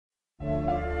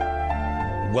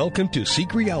Welcome to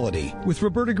Seek Reality with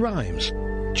Roberta Grimes.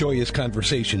 Joyous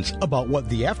conversations about what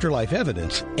the afterlife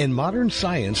evidence and modern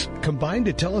science combine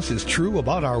to tell us is true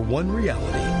about our one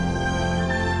reality.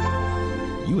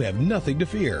 You have nothing to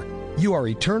fear. You are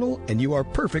eternal and you are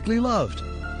perfectly loved.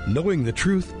 Knowing the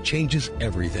truth changes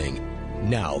everything.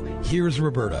 Now, here's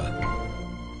Roberta.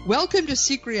 Welcome to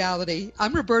Seek Reality.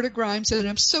 I'm Roberta Grimes, and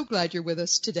I'm so glad you're with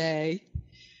us today.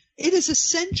 It is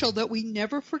essential that we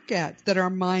never forget that our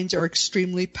minds are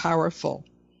extremely powerful.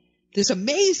 This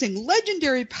amazing,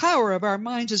 legendary power of our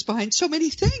minds is behind so many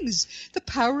things. The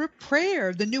power of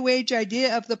prayer, the New Age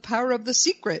idea of the power of the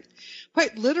secret.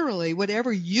 Quite literally,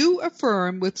 whatever you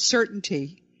affirm with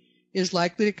certainty is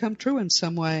likely to come true in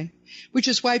some way, which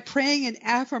is why praying in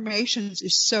affirmations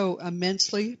is so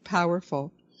immensely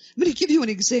powerful. I'm going to give you an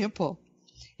example.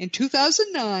 In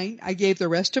 2009, I gave the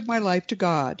rest of my life to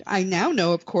God. I now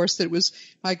know, of course, that it was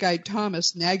my guide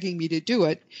Thomas nagging me to do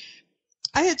it.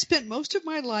 I had spent most of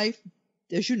my life,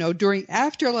 as you know, doing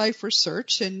afterlife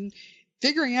research and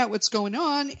figuring out what's going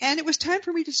on, and it was time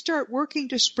for me to start working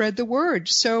to spread the word.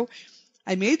 So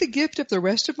I made the gift of the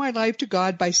rest of my life to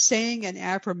God by saying an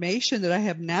affirmation that I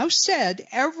have now said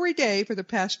every day for the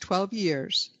past 12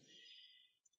 years.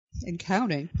 And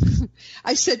counting.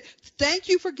 I said, thank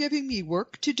you for giving me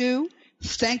work to do.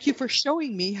 Thank you for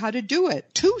showing me how to do it.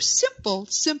 Two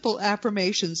simple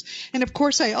affirmations. And of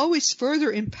course, I always further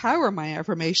empower my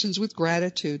affirmations with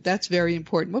gratitude. That's very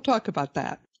important. We'll talk about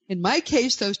that. In my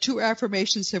case, those two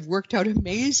affirmations have worked out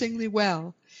amazingly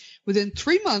well. Within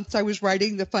 3 months, I was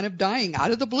writing The Fun of Dying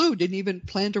out of the blue, didn't even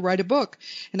plan to write a book.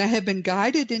 And I have been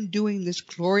guided in doing this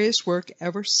glorious work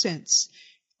ever since.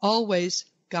 Always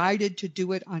guided to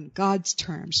do it on God's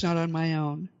terms, not on my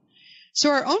own.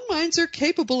 So our own minds are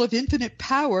capable of infinite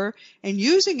power, and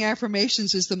using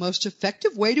affirmations is the most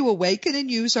effective way to awaken and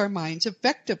use our minds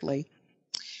effectively.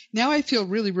 Now I feel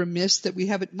really remiss that we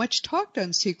haven't much talked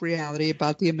on Seek Reality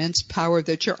about the immense power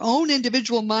that your own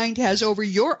individual mind has over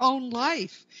your own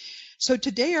life. So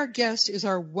today our guest is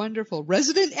our wonderful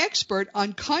resident expert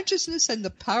on consciousness and the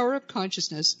power of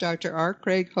consciousness, Dr. R.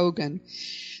 Craig Hogan.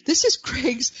 This is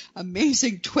Craig's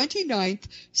amazing 29th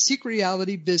Seek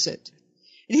Reality visit.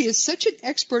 And he is such an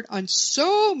expert on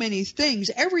so many things,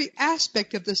 every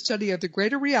aspect of the study of the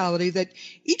greater reality, that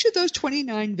each of those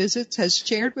 29 visits has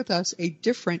shared with us a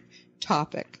different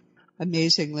topic.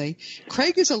 Amazingly.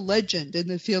 Craig is a legend in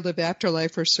the field of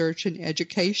afterlife research and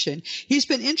education. He's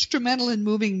been instrumental in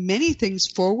moving many things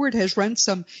forward, has run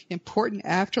some important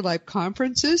afterlife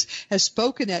conferences, has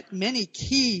spoken at many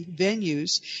key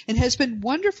venues, and has been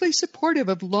wonderfully supportive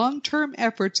of long-term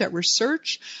efforts at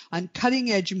research on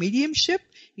cutting-edge mediumship,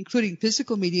 including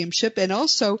physical mediumship, and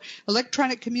also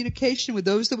electronic communication with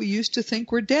those that we used to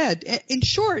think were dead. In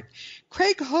short,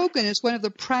 Craig Hogan is one of the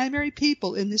primary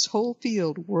people in this whole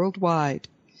field worldwide.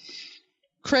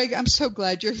 Craig, I'm so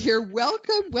glad you're here.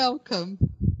 Welcome.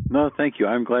 No, thank you.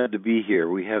 I'm glad to be here.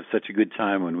 We have such a good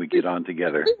time when we get on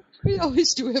together. We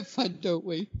always do have fun, don't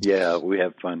we? Yeah, we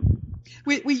have fun.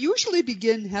 We usually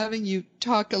begin having you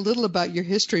talk a little about your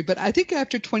history, but I think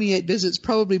after 28 visits,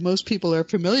 probably most people are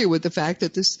familiar with the fact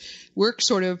that this work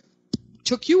sort of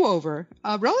took you over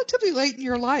relatively late in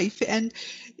your life. And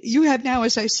you have now,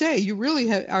 as I say, you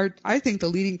really are, I think, the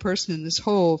leading person in this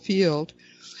whole field.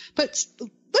 But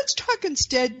let's talk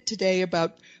instead today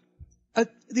about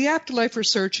the Afterlife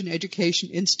Research and Education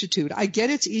Institute. I get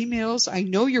its emails. I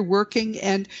know you're working.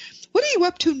 And what are you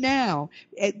up to now?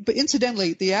 But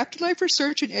incidentally, the Afterlife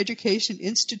Research and Education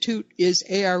Institute is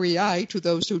AREI, to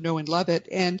those who know and love it.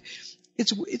 And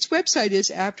its website is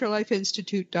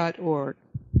afterlifeinstitute.org.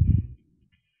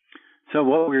 So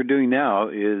what we're doing now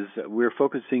is we're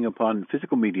focusing upon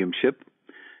physical mediumship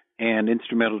and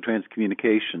instrumental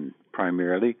transcommunication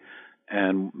primarily.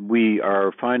 And we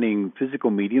are finding physical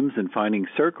mediums and finding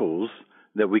circles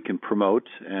that we can promote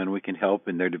and we can help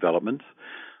in their development.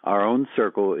 Our own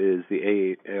circle is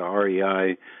the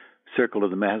AREI Circle of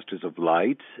the Masters of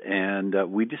Light, and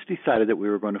we just decided that we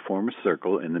were going to form a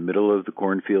circle in the middle of the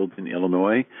cornfields in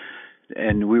Illinois.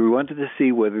 And we wanted to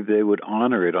see whether they would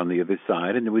honor it on the other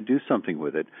side and they would do something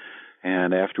with it.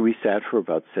 And after we sat for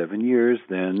about 7 years,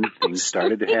 then things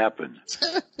started to happen.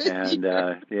 And,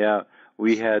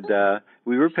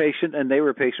 we were patient and they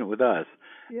were patient with us.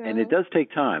 Yeah. And it does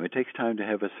take time. It takes time to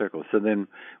have a circle. So then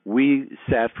we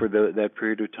sat for that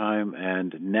period of time,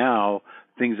 and now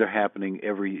things are happening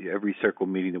every circle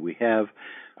meeting that we have.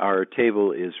 Our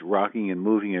table is rocking and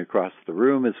moving across the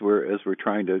room as we're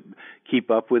trying to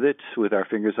keep up with it with our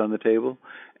fingers on the table,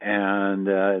 and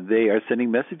they are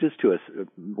sending messages to us,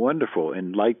 wonderful,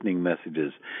 enlightening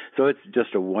messages. So it's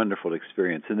just a wonderful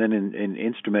experience. And then in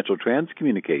instrumental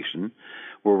transcommunication,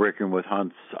 we're working with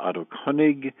Hans Otto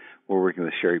Koenig, we're working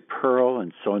with Sherry Pearl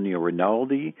and Sonia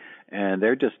Rinaldi, and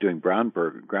they're just doing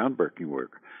groundbreaking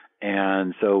work.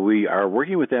 And so we are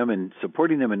working with them and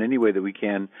supporting them in any way that we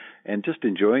can and just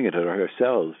enjoying it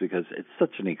ourselves because it's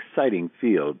such an exciting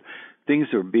field. Things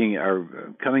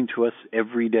are coming to us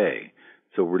every day.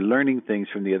 So we're learning things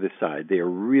from the other side. They are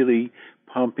really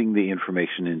pumping the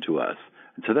information into us.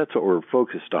 And so that's what we're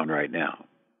focused on right now.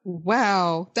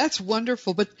 Wow, that's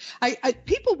wonderful. But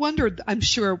people wondered, I'm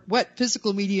sure, what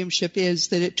physical mediumship is,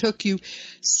 that it took you,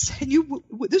 and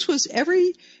this was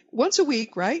once a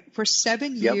week, right? For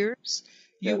 7 years,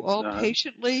 you all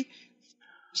patiently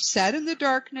sat in the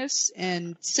darkness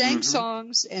and sang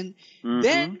songs, and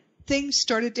then things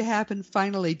started to happen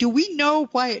finally. Do we know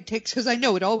why it takes, because I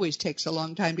know it always takes a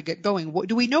long time to get going.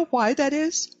 Do we know why that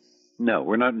is? No,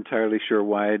 we're not entirely sure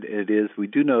why it is. We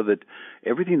do know that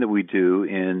everything that we do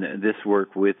in this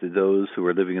work with those who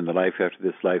are living in the life after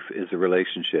this life is a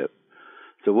relationship.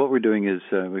 So what we're doing is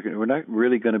we're not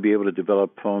really going to be able to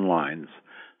develop phone lines.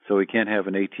 So we can't have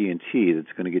an AT&T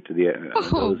that's going to get to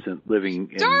those living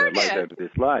in the life after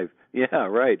this life. Yeah,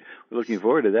 right. We're looking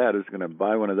forward to that. I was going to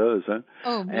buy one of those, huh?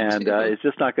 Oh, and it's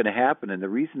just not going to happen. And the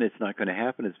reason it's not going to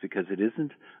happen is because it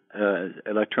isn't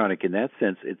electronic in that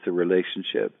sense. It's a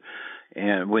relationship.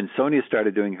 And when Sonia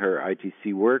started doing her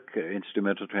ITC work,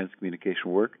 instrumental transcommunication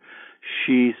work,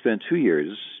 she spent 2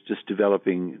 years just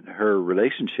developing her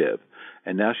relationship.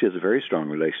 And now she has a very strong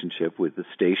relationship with the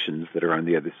stations that are on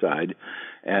the other side.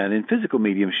 And in physical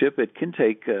mediumship, it can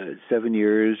take 7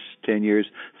 years, 10 years.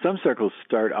 Some circles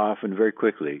start off and very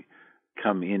quickly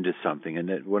come into something. And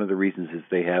that one of the reasons is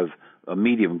they have a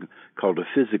medium called a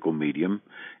physical medium,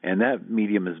 and that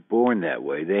medium is born that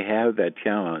way. They have that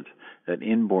talent, that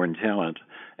inborn talent,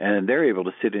 and they're able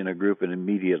to sit in a group and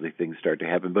immediately things start to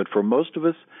happen. But for most of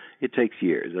us, it takes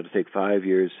years. It'll take 5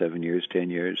 years, 7 years,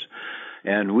 10 years.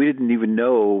 And we didn't even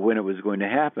know when it was going to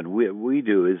happen. What we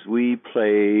do is we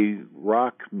play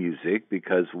rock music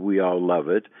because we all love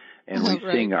it, and we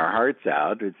sing our hearts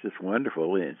out. It's just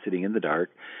wonderful, sitting in the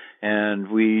dark. And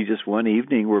we just one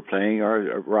evening were playing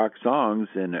our rock songs,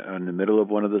 and in the middle of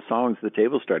one of the songs, the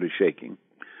table started shaking.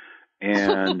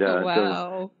 And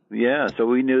wow. So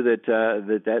we knew that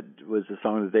that was a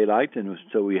song that they liked, and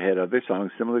so we had other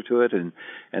songs similar to it, and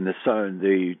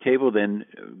the table then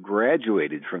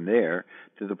graduated from there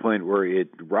to the point where it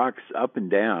rocks up and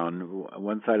down,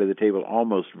 one side of the table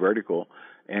almost vertical,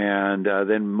 and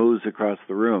then moves across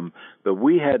the room. But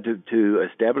we had to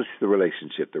establish the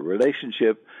relationship. The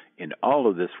relationship in all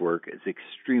of this work is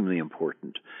extremely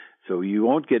important. So you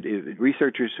won't get,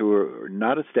 researchers who are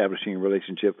not establishing a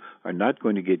relationship are not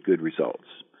going to get good results,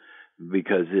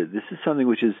 because this is something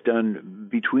which is done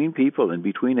between people and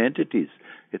between entities.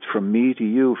 It's from me to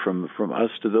you, from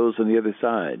us to those on the other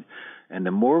side. And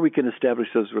the more we can establish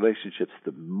those relationships,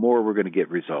 the more we're going to get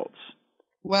results.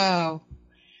 Wow.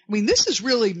 I mean, this is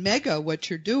really mega what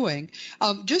you're doing.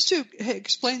 Just to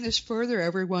explain this further,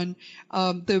 everyone,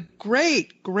 the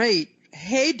great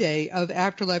heyday of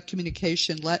afterlife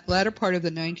communication, latter part of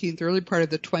the 19th, early part of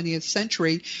the 20th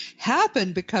century,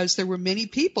 happened because there were many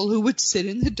people who would sit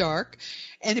in the dark,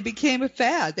 and it became a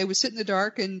fad. They would sit in the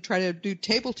dark and try to do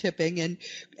table tipping, and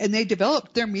they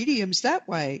developed their mediums that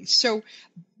way. So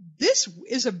this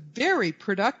is a very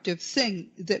productive thing,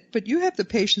 but you have the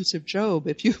patience of Job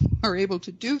if you are able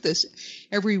to do this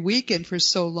every weekend for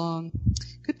so long.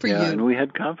 Good for you. Yeah, and we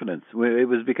had confidence. It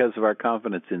was because of our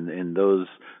confidence in those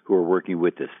who are working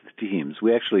with us, the teams.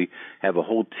 We actually have a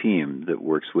whole team that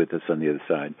works with us on the other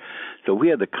side. So we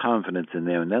had the confidence in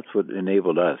them, and that's what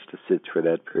enabled us to sit for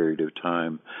that period of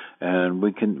time. And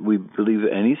we believe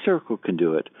any circle can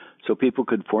do it. So people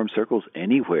could form circles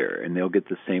anywhere, and they'll get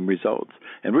the same results.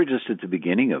 And we're just at the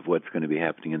beginning of what's going to be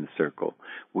happening in the circle.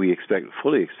 We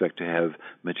fully expect to have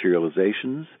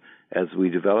materializations as we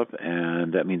develop,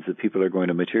 and that means that people are going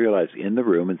to materialize in the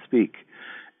room and speak.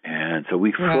 And so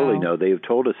we fully know they've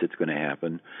told us it's going to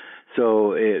happen.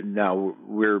 So now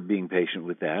we're being patient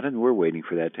with that, and we're waiting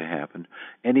for that to happen.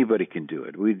 Anybody can do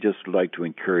it. We'd just like to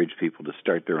encourage people to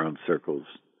start their own circles.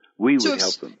 We would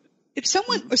help them. If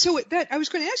someone, I was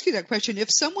going to ask you that question.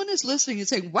 If someone is listening and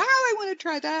saying, wow, I want to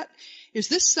try that, is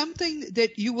this something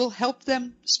that you will help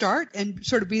them start and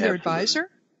sort of be their advisor?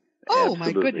 Oh,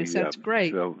 my goodness, that's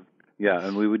great. So, yeah,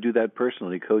 and we would do that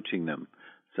personally, coaching them.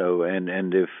 So,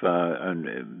 and if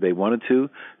they wanted to,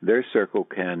 their circle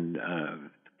can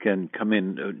come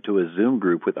in to a Zoom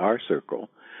group with our circle,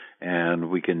 and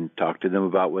we can talk to them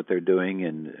about what they're doing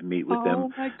and meet with them.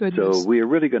 Oh, my goodness. So we are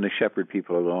really going to shepherd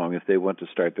people along if they want to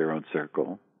start their own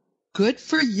circle. Good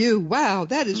for you. Wow,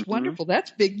 that is wonderful.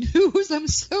 That's big news. I'm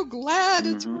so glad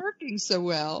it's working so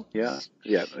well. Yeah,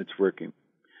 it's working.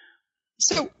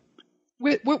 So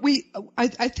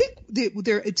I think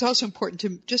it's also important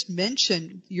to just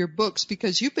mention your books,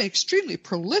 because you've been extremely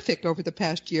prolific over the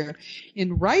past year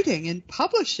in writing and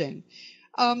publishing.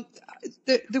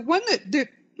 The one that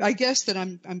I guess that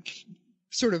I'm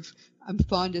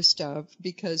fondest of,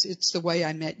 because it's the way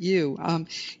I met you.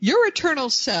 Your Eternal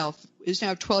Self is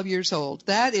now 12 years old.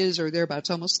 That is, or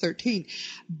thereabouts, almost 13.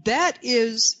 That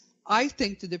is, I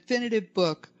think, the definitive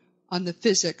book on the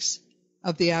physics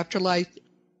of the afterlife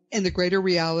and the greater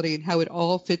reality and how it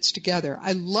all fits together.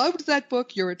 I loved that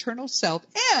book, Your Eternal Self,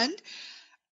 and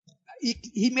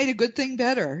he made a good thing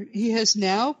better. He has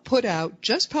now put out,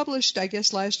 just published, I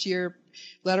guess, last year,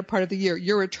 latter part of the year,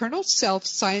 Your Eternal Self,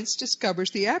 Science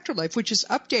Discovers the Afterlife, which is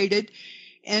updated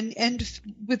and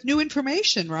with new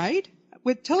information, right?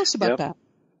 Tell us about that.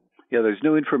 Yeah, there's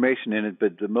new information in it,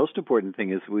 but the most important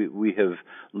thing is we have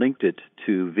linked it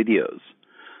to videos.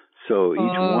 So each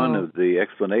one of the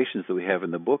explanations that we have in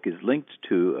the book is linked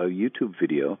to a YouTube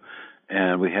video,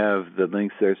 and we have the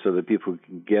links there so that people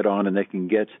can get on and they can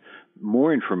get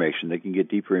more information. They can get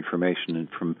deeper information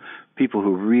from people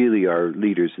who really are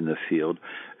leaders in the field.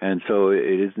 And so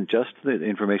it isn't just the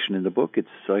information in the book. It's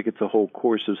like it's a whole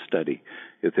course of study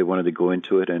if they wanted to go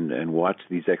into it and watch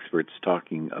these experts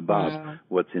talking about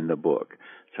what's in the book.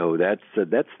 So that's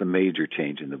the major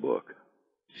change in the book.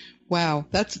 Wow,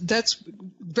 that's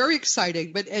very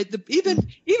exciting. But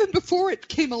even before it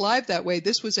came alive that way,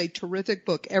 this was a terrific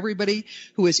book. Everybody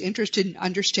who is interested in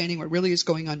understanding what really is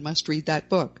going on must read that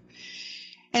book.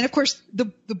 And of course,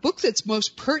 the book that's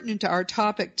most pertinent to our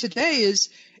topic today is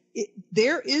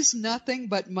There is Nothing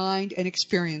But Mind and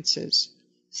Experiences.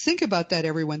 Think about that,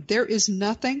 everyone. There is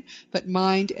nothing but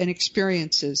mind and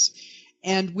experiences.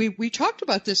 And we talked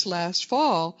about this last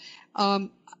fall.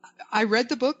 I read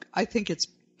the book. I think it's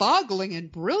boggling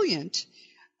and brilliant.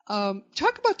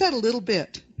 Talk about that a little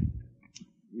bit.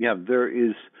 Yeah, there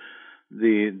is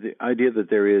the idea that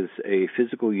there is a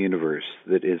physical universe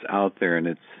that is out there and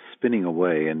it's spinning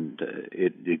away, and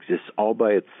it exists all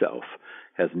by itself,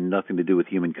 has nothing to do with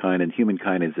humankind, and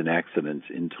humankind is an accident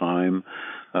in time,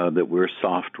 that we're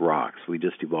soft rocks. We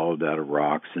just evolved out of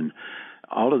rocks, and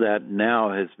all of that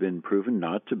now has been proven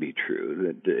not to be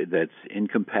true. That's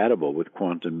incompatible with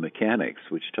quantum mechanics,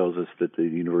 which tells us that the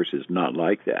universe is not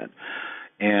like that.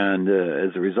 And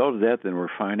as a result of that, then we're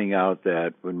finding out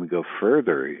that when we go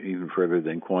further, even further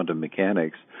than quantum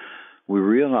mechanics, we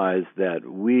realize that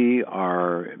we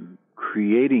are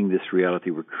creating this reality.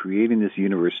 We're creating this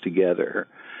universe together,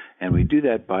 and we do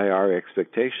that by our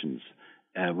expectations.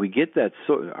 And we get that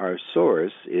our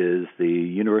source is the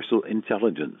universal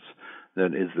intelligence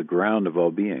that is the ground of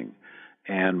all being.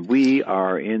 And we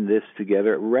are in this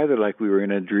together, rather like we were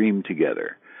in a dream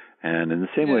together. And in the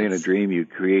same way, in a dream, you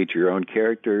create your own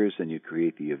characters and you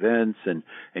create the events, and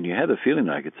you have the feeling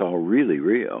like it's all really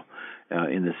real.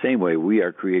 In the same way, we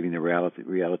are creating the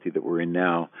reality that we're in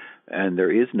now, and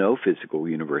there is no physical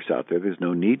universe out there. There's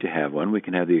no need to have one. We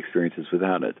can have the experiences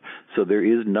without it. So there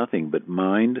is nothing but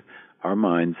mind, our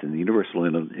minds, and the universal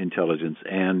intelligence,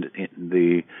 and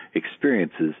the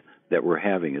experiences that we're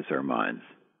having as our minds.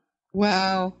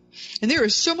 Wow. And there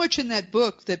is so much in that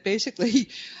book that basically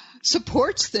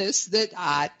supports this, that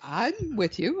I'm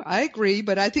with you. I agree,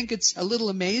 but I think it's a little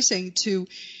amazing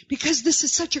because this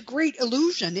is such a great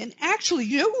illusion. And actually,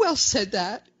 you know who else said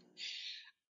that?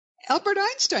 Albert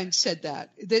Einstein said that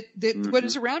what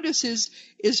is around us is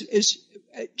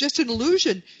just an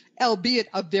illusion, albeit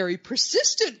a very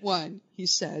persistent one, he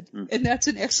said. And that's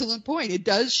an excellent point. It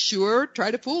does sure try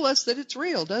to fool us that it's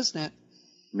real, doesn't it?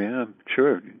 Yeah,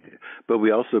 sure. But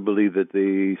we also believe that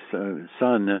the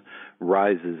sun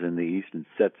rises in the east and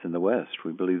sets in the west.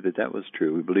 We believe that was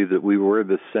true. We believe that we were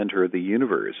the center of the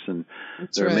universe. And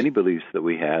there are many beliefs that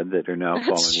we had that are now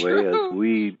falling away as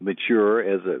we mature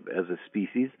as a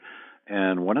species.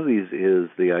 And one of these is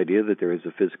the idea that there is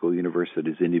a physical universe that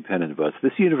is independent of us.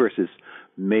 This universe is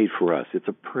made for us. It's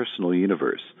a personal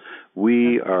universe.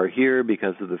 We are here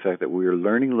because of the fact that we are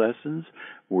learning lessons,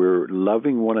 we're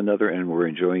loving one another, and we're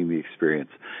enjoying the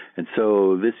experience. And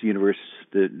so this universe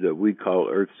that we call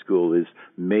Earth School is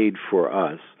made for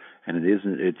us. And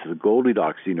it's the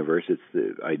Goldilocks universe. It's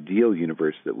the ideal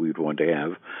universe that we'd want to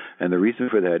have. And the reason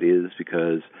for that is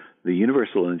because the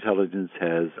universal intelligence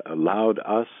has allowed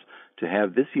us to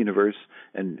have this universe.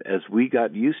 And as we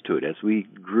got used to it, as we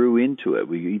grew into it,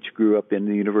 we each grew up in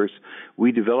the universe,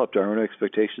 we developed our own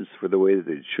expectations for the way that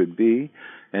it should be.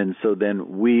 And so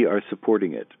then we are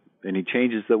supporting it. Any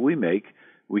changes that we make,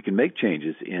 we can make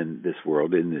changes in this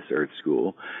world, in this Earth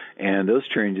School, and those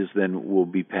changes then will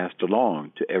be passed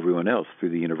along to everyone else through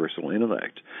the universal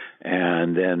intellect.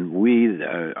 And then we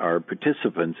are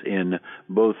participants in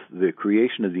both the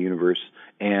creation of the universe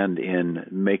and in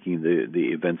making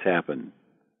the events happen.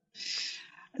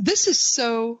 This is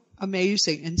so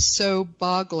amazing and so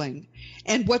boggling.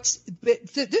 And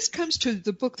this comes to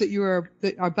the book that you are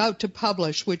about to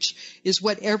publish, which is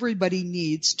what everybody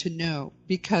needs to know,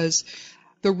 because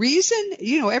the reason,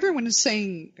 everyone is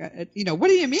saying, what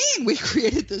do you mean we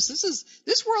created this?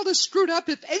 This world is screwed up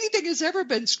if anything has ever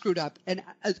been screwed up. And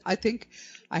I think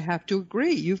I have to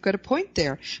agree. You've got a point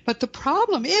there. But the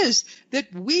problem is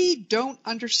that we don't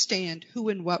understand who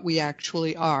and what we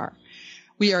actually are.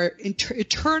 We are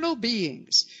eternal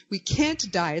beings. We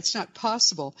can't die. It's not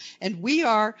possible. And we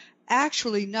are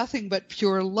actually nothing but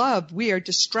pure love. We are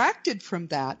distracted from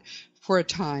that for a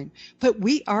time, but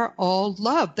we are all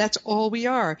love. That's all we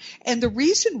are. And the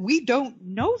reason we don't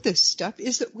know this stuff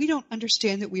is that we don't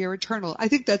understand that we are eternal. I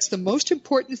think that's the most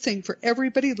important thing for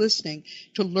everybody listening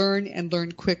to learn, and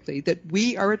learn quickly, that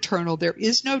we are eternal. There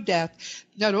is no death.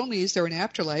 Not only is there an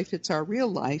afterlife, it's our real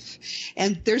life.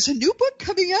 And there's a new book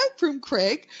coming out from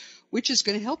Craig, which is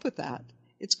going to help with that.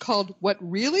 It's called What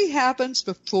Really Happens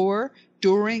Before,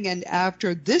 During, and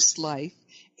After This Life,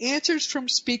 Answers from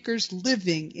Speakers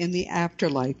Living in the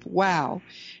Afterlife. Wow.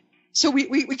 So we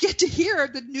get to hear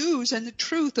the news and the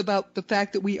truth about the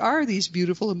fact that we are these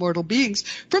beautiful immortal beings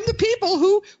from the people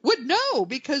who would know,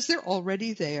 because they're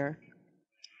already there.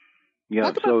 Yeah,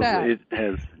 Talk about that. It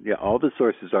has, all the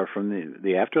sources are from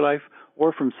the afterlife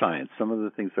or from science. Some of the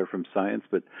things are from science,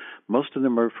 but most of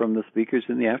them are from the speakers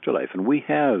in the afterlife. And we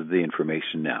have the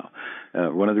information now.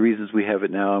 One of the reasons we have it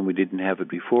now and we didn't have it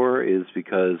before is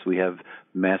because we have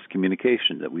mass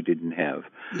communication that we didn't have.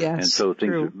 Yes, and so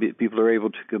people are able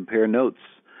to compare notes,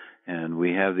 and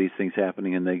we have these things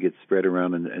happening and they get spread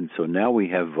around. And so now we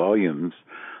have volumes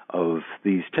of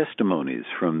these testimonies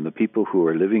from the people who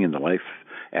are living in the life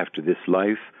after this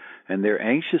life, and they're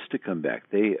anxious to come back.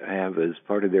 They have, as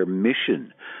part of their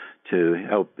mission, to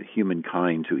help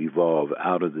humankind to evolve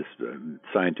out of this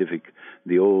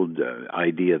the old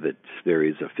idea that there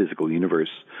is a physical universe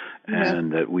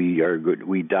and that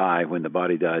we die when the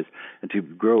body dies, and to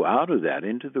grow out of that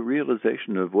into the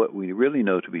realization of what we really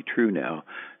know to be true now,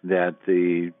 that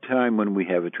the time when we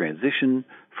have a transition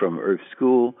from Earth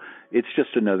School, it's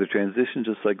just another transition,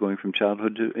 just like going from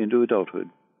childhood into adulthood.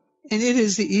 And it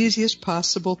is the easiest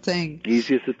possible thing.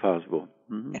 Easiest as possible.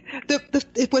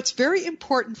 Mm-hmm. What's very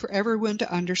important for everyone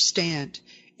to understand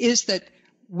is that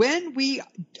when we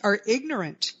are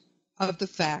ignorant of the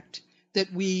fact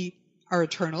that we are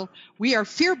eternal, we are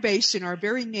fear-based in our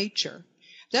very nature.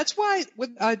 That's why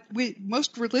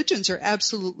most religions are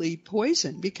absolutely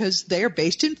poison, because they are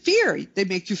based in fear. They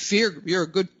make you fear. You're a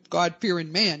good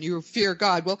God-fearing man. You fear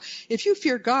God. Well, if you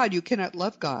fear God, you cannot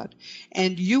love God.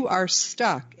 And you are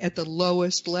stuck at the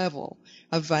lowest level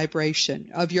of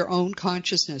vibration of your own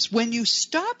consciousness. When you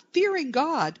stop fearing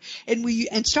God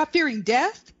and stop fearing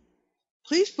death,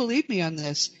 please believe me on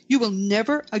this, you will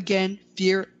never again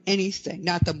fear anything.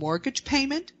 Not the mortgage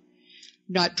payment,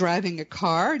 not driving a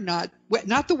car, not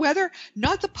the weather,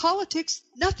 not the politics,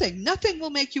 nothing. Nothing will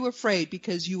make you afraid,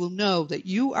 because you will know that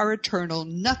you are eternal.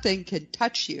 Nothing can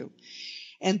touch you.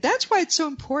 And that's why it's so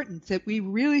important that we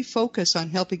really focus on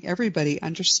helping everybody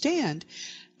understand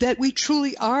that we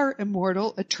truly are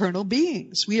immortal, eternal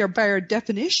beings. We are, by our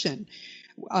definition,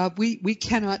 we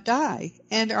cannot die,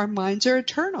 and our minds are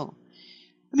eternal.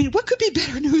 I mean, what could be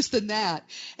better news than that?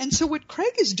 And so what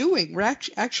Craig is doing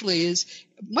actually is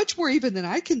much more even than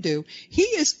I can do. He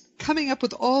is coming up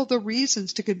with all the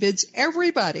reasons to convince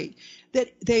everybody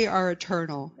that they are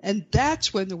eternal. And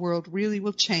that's when the world really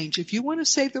will change. If you want to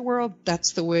save the world,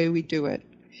 that's the way we do it.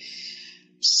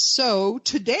 So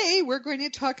today we're going to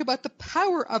talk about the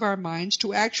power of our minds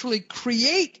to actually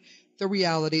create the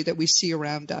reality that we see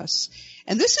around us.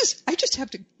 And this is, I just have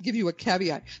to give you a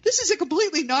caveat. This is a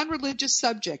completely non-religious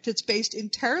subject. It's based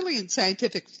entirely in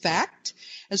scientific fact,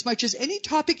 as much as any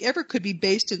topic ever could be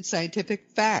based in scientific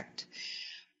fact.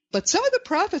 But some of the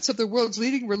prophets of the world's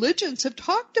leading religions have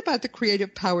talked about the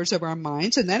creative powers of our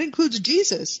minds, and that includes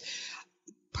Jesus.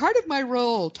 Part of my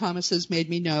role, Thomas has made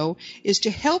me know, is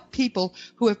to help people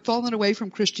who have fallen away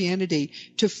from Christianity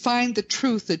to find the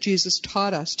truth that Jesus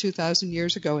taught us 2,000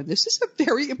 years ago. And this is a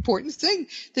very important thing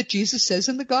that Jesus says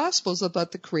in the Gospels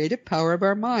about the creative power of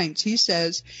our minds. He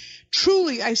says,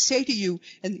 truly I say to you,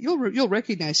 and you'll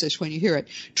recognize this when you hear it,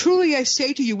 truly I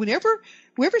say to you,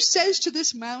 whoever says to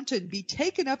this mountain, be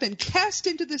taken up and cast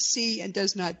into the sea, and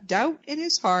does not doubt in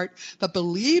his heart, but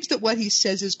believes that what he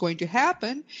says is going to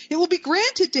happen, it will be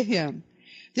granted to him.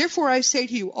 Therefore I say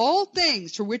to you, all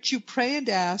things for which you pray and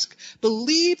ask,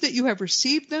 believe that you have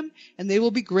received them, and they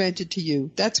will be granted to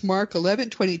you. That's Mark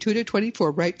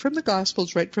 11:22-24, right from the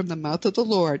Gospels, right from the mouth of the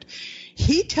Lord.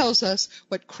 He tells us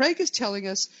what Craig is telling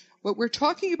us, what we're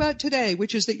talking about today,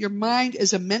 which is that your mind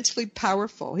is immensely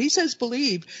powerful. He says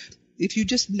believe. If you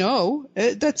just know,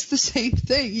 that's the same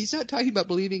thing. He's not talking about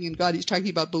believing in God. He's talking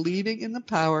about believing in the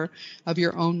power of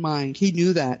your own mind. He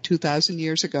knew that 2,000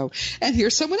 years ago. And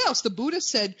here's someone else. The Buddha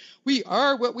said, we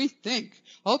are what we think.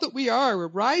 All that we are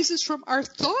arises from our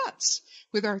thoughts.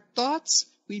 With our thoughts,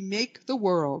 we make the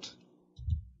world.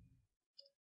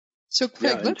 So,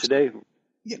 Craig, let's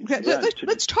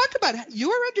talk about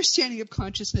your understanding of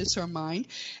consciousness or mind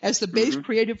as the base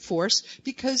creative force,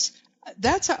 because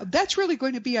that's really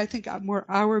going to be, I think, more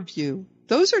our view.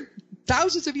 Those are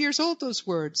thousands of years old, those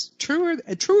words. Truer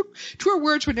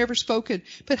words were never spoken.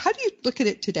 But how do you look at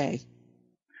it today?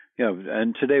 Yeah,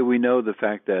 and today we know the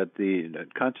fact that the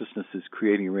consciousness is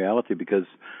creating reality because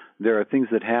there are things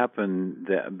that happen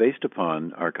that, based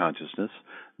upon our consciousness,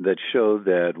 that show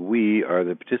that we are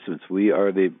the participants. We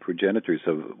are the progenitors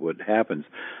of what happens.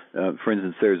 For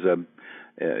instance, there's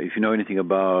if you know anything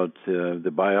about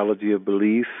the biology of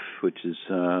belief, which is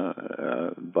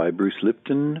by Bruce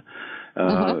Lipton,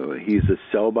 he's a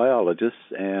cell biologist,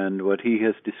 and what he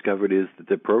has discovered is that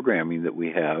the programming that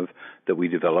we have, that we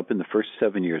develop in the first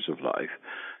 7 years of life,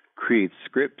 creates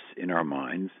scripts in our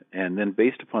minds, and then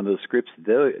based upon those scripts,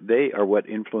 they are what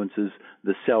influences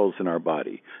the cells in our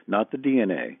body, not the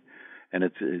DNA. And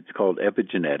it's called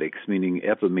epigenetics, meaning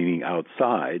epi meaning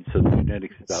outside, so the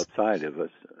genetics is outside of us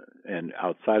and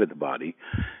outside of the body.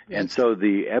 Yes. And so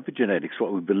the epigenetics,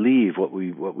 what we believe, what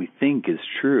we think is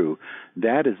true,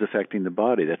 that is affecting the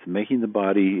body. That's making the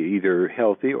body either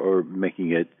healthy or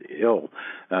making it ill.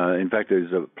 In fact,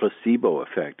 there's a placebo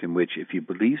effect in which if you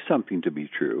believe something to be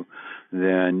true,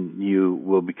 then you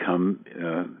will become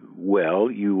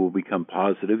well, you will become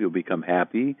positive, you'll become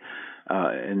happy.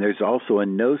 And there's also a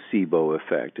nocebo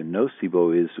effect. And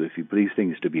nocebo is if you believe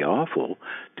things to be awful,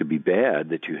 to be bad,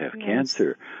 that you have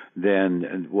cancer,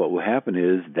 then what will happen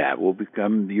is that will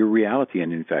become your reality,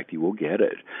 and in fact you will get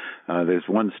it. There's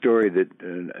one story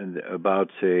that about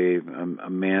a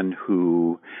man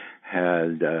who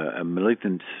had a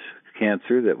malignant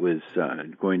cancer that was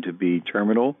going to be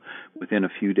terminal within a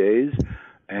few days.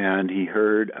 And he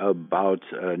heard about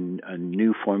a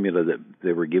new formula that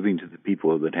they were giving to the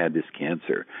people that had this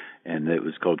cancer, and it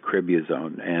was called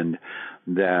cribuzone, and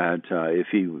that if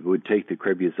he would take the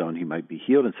cribuzone, he might be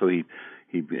healed. And so he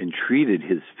entreated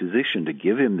his physician to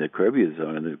give him the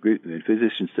cribuzone, and the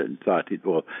physician thought,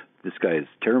 well, this guy is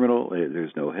terminal.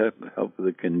 There's no help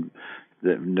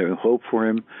no hope for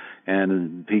him,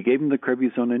 and he gave him the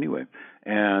cribuzone anyway.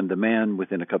 And the man,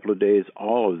 within a couple of days,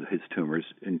 all of his tumors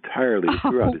entirely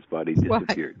throughout his body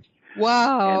disappeared.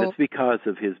 Wow. And it's because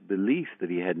of his belief that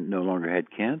he no longer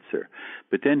had cancer.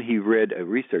 But then he read a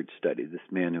research study, this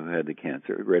man who had the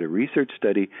cancer, read a research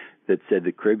study that said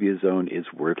the cribuzone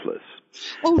is worthless.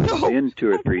 Oh, no. In 2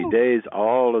 or 3 days,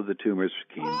 all of the tumors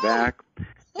came back.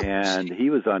 And he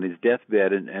was on his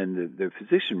deathbed, and the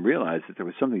physician realized that there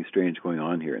was something strange going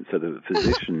on here. And so the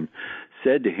physician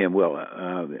said to him, well,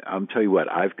 I'll tell you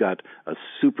what, I've got a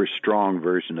super strong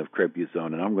version of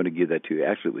cribuzone, and I'm going to give that to you.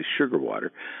 Actually, it was sugar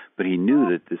water, but he knew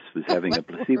that this was having a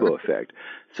placebo effect.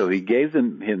 So he gave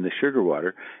him the sugar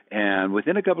water, and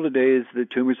within a couple of days, the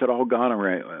tumors had all gone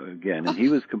away again, and he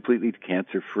was completely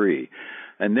cancer-free.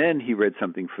 And then he read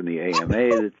something from the AMA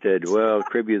that said, well,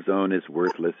 cribuzone is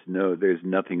worthless. No, there's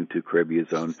nothing to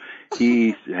cribuzone.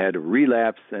 He had a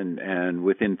relapse, and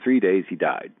within 3 days he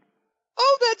died.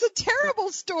 Oh, that's a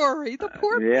terrible story. The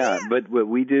poor man. Yeah, but what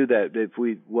we do that,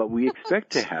 what we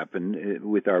expect to happen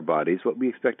with our bodies, what we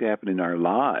expect to happen in our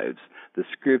lives, the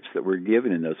scripts that we're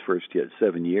given in those first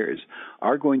 7 years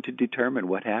are going to determine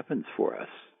what happens for us.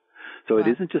 So it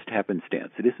isn't just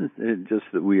happenstance. It isn't just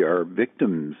that we are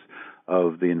victims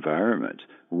of the environment.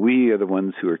 We are the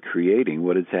ones who are creating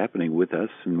what is happening with us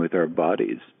and with our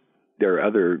bodies. There are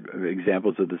other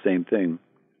examples of the same thing.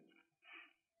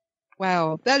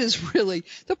 Wow, that is really,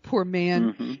 the poor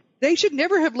man. They should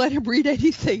never have let him read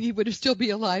anything. He would still be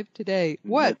alive today.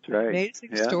 What That's right. an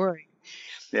amazing story.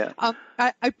 Yeah.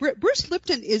 Bruce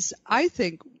Lipton is, I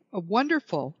think, a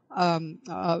wonderful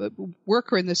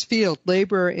worker in this field,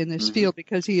 laborer in this field,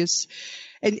 because he is,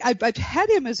 and I've had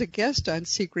him as a guest on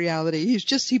Seek Reality.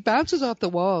 He bounces off the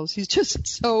walls. He's just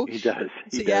so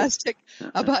enthusiastic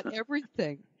about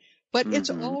everything. But it's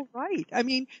all right. I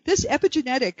mean, this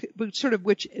epigenetic sort of,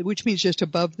 which means just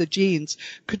above the genes,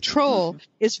 control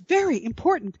is very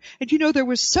important. And there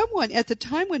was someone at the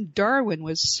time when Darwin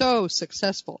was so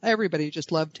successful. Everybody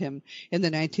just loved him in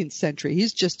the 19th century.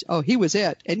 He was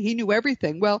it. And he knew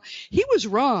everything. Well, he was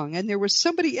wrong. And there was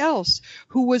somebody else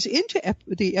who was into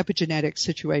the epigenetic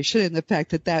situation and the fact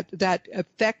that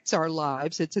affects our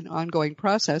lives. It's an ongoing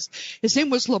process. His name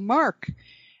was Lamarck.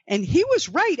 And he was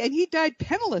right, and he died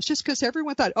penniless just because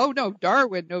everyone thought, oh, no,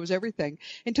 Darwin knows everything.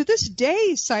 And to this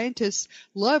day, scientists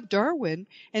love Darwin,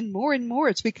 and more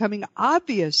it's becoming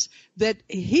obvious that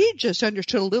he just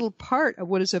understood a little part of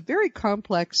what is a very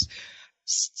complex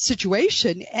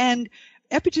situation, and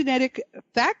epigenetic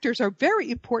factors are very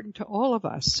important to all of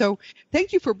us. So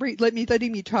thank you for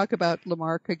letting me talk about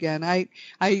Lamarck again.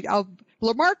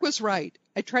 Lamarck was right.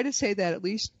 I try to say that at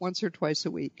least once or twice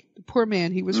a week. The poor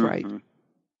man, he was right.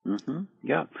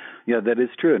 Yeah, that is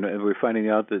true, and we're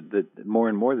finding out that more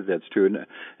and more that's true. And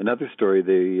another story,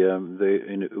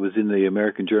 it was in the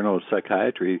American Journal of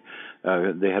Psychiatry.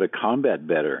 They had a combat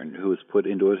veteran who was put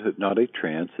into a hypnotic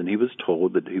trance, and he was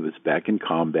told that he was back in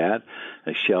combat.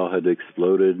 A shell had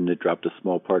exploded, and it dropped a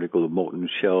small particle of molten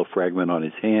shell fragment on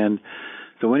his hand.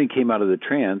 So when he came out of the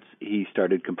trance, he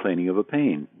started complaining of a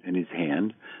pain in his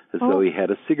hand, as though he had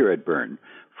a cigarette burn.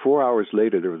 4 hours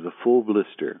later, there was a full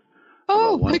blister.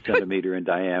 About 1 centimeter in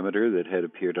diameter that had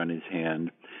appeared on his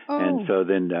hand. And so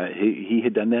then he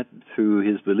had done that through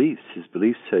his beliefs. His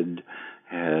beliefs had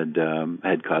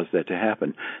caused that to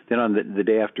happen. Then on the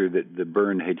day after the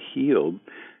burn had healed,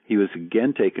 he was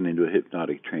again taken into a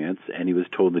hypnotic trance, and he was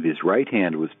told that his right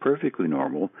hand was perfectly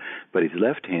normal, but his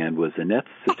left hand was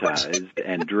anesthetized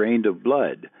and drained of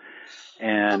blood.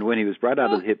 And when he was brought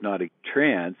out of the hypnotic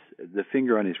trance, the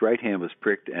finger on his right hand was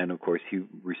pricked, and of course he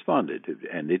responded,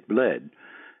 and it bled.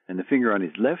 And the finger on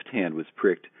his left hand was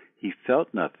pricked. He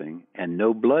felt nothing, and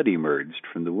no blood emerged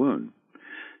from the wound.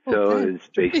 So it's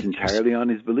based entirely on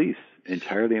his beliefs,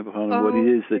 entirely upon what it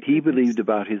is that he believed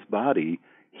about his body.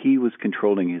 He was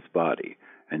controlling his body.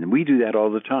 And we do that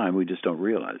all the time. We just don't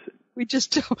realize it. We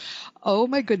just don't. Oh,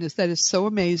 my goodness. That is so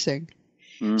amazing.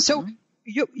 So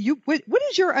what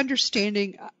is your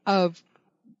understanding of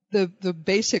the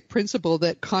basic principle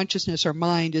that consciousness or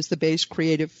mind is the base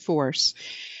creative force?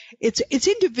 It's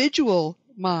individual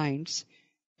minds,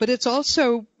 but it's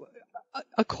also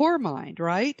a core mind,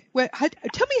 right?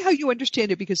 Tell me how you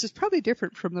understand it, because it's probably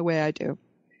different from the way I do.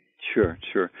 Sure.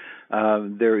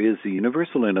 There is the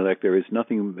universal intellect. There is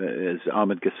nothing, as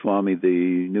Ahmed Goswami,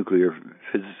 the nuclear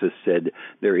physicist, said,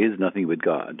 there is nothing but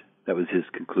God. That was his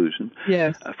conclusion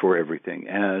for everything.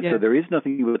 So there is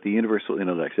nothing but the universal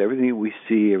intellect. Everything that we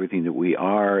see, everything that we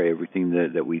are, everything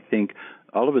that we think,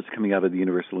 all of it's coming out of the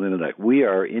universal intellect. We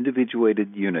are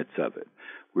individuated units of it.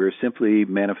 We're simply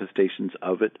manifestations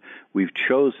of it. We've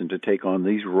chosen to take on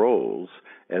these roles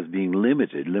as being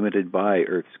limited by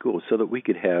Earth School, so that we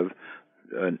could have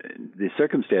the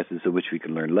circumstances in which we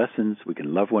can learn lessons, we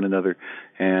can love one another,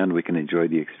 and we can enjoy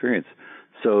the experience.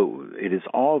 So it is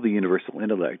all the universal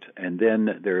intellect. And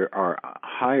then there are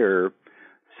higher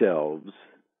selves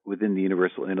within the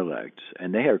universal intellect,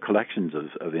 and they are collections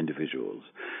of individuals.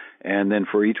 And then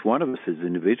for each one of us as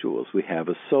individuals, we have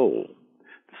a soul.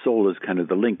 The soul is kind of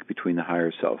the link between the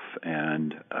higher self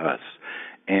and us.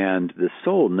 And the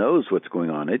soul knows what's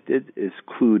going on. It is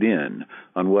clued in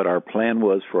on what our plan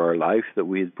was for our life that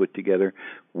we had put together,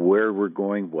 where we're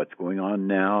going, what's going on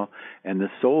now. And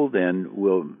the soul then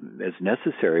will, as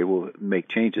necessary, will make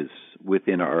changes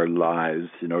within our lives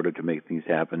in order to make things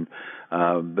happen,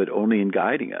 but only in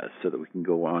guiding us so that we can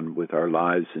go on with our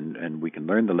lives and we can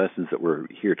learn the lessons that we're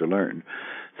here to learn.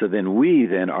 So then we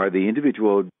then are the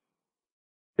individual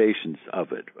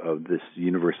of it, of this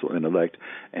universal intellect,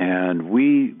 and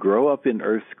we grow up in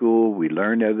Earth School. We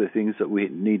learn other things that we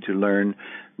need to learn.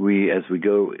 As we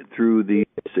go through these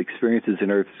experiences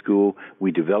in Earth School, we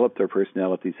develop our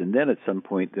personalities, and then at some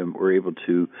point, then we're able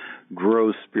to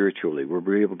grow spiritually.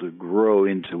 We're able to grow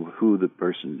into who the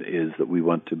person is that we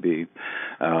want to be.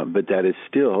 But that is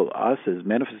still us as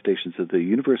manifestations of the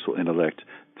universal intellect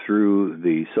through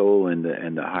the soul and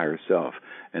the higher self,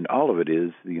 and all of it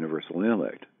is the universal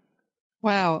intellect.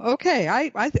 Wow. Okay.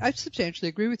 I substantially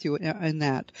agree with you in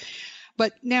that.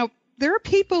 But now there are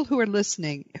people who are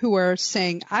listening who are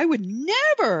saying, I would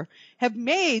never have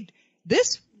made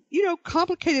this,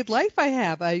 complicated life I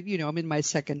have. I'm in my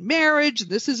second marriage.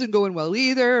 This isn't going well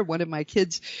either. One of my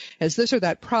kids has this or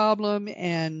that problem,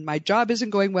 and my job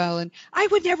isn't going well. And I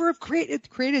would never have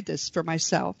created this for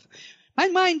myself. My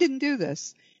mind didn't do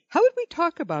this. How would we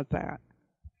talk about that?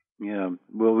 Yeah,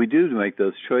 well, we do make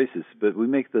those choices, but we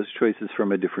make those choices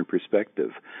from a different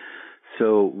perspective.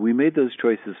 So we made those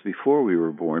choices before we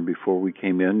were born, before we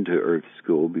came into Earth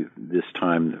School, this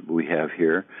time that we have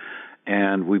here,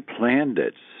 and we planned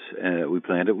it. We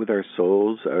planned it with our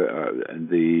souls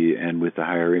and with the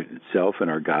higher self and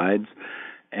our guides,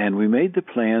 and we made the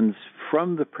plans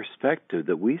from the perspective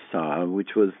that we saw, which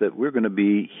was that we're going to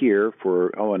be here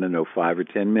for, 5 or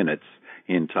 10 minutes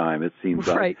in time. It seems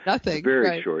right, nothing.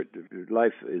 Very short.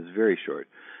 Life is very short.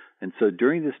 And so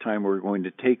during this time, we're going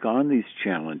to take on these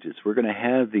challenges. We're going to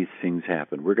have these things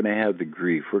happen. We're going to have the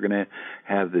grief. We're going to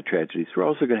have the tragedies. We're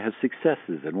also going to have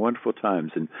successes and wonderful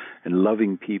times and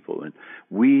loving people. And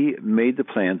we made the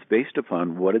plans based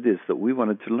upon what it is that we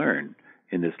wanted to learn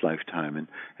in this lifetime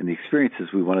and the experiences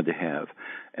we wanted to have.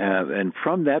 And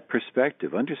from that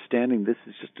perspective, understanding this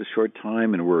is just a short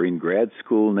time and we're in grad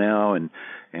school now and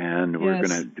we're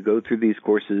going to go through these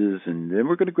courses and then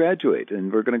we're going to graduate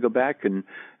and we're going to go back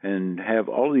and have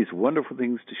all these wonderful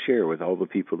things to share with all the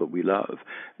people that we love.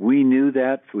 We knew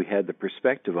that. We had the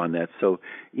perspective on that. So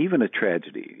even a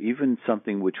tragedy, even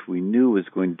something which we knew was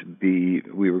going to be,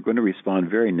 we were going to respond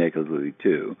very negatively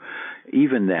to,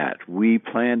 even that, we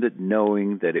planned it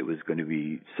knowing that it was going to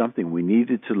be something we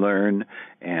needed to learn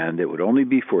and it would only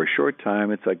be for a short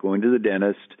time. It's like going to the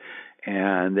dentist.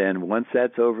 And then once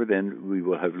that's over, then we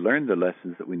will have learned the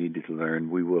lessons that we needed to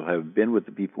learn. We will have been with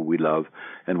the people we love,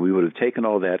 and we would have taken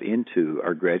all that into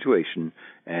our graduation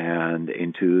and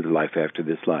into the life after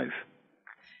this life.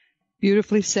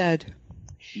 Beautifully said.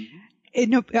 Mm-hmm.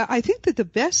 I think that the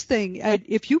best thing,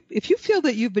 if you feel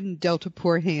that you've been dealt a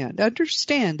poor hand,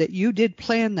 understand that you did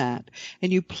plan that.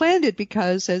 And you planned it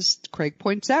because, as Craig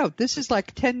points out, this is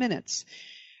like 10 minutes.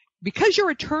 Because you're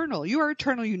eternal. You are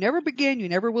eternal. You never begin. You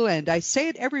never will end. I say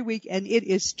it every week, and it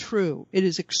is true. It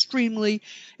is extremely,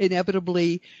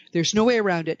 inevitably, there's no way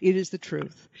around it. It is the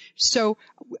truth. So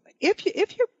if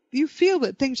you feel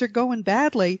that things are going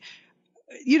badly,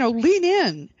 lean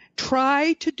in.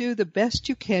 Try to do the best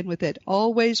you can with it,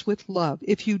 always with love.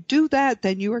 If you do that,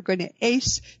 then you are going to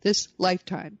ace this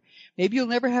lifetime. Maybe you'll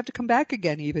never have to come back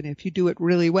again, even if you do it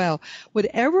really well.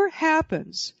 Whatever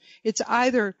happens, it's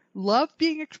either love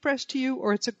being expressed to you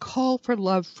or it's a call for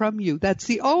love from you. That's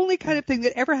the only kind of thing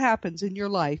that ever happens in your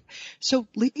life. So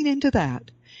lean into that.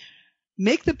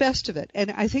 Make the best of it. And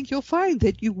I think you'll find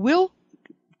that you will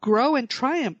grow and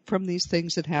triumph from these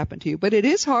things that happen to you. But it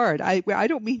is hard. I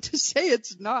don't mean to say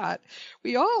it's not.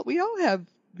 We all have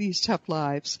these tough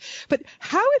lives. But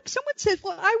how, if someone says,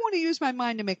 well, I want to use my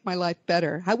mind to make my life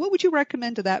better, what would you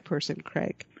recommend to that person,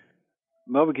 Craig?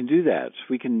 Well, we can do that.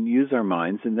 We can use our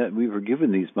minds, and that we were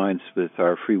given these minds with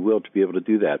our free will to be able to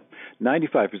do that.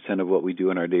 95% of what we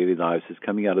do in our daily lives is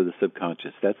coming out of the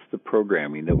subconscious. That's the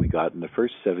programming that we got in the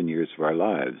first 7 years of our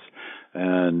lives.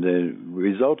 And the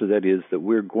result of that is that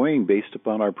we're going based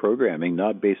upon our programming,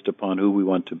 not based upon who we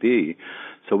want to be.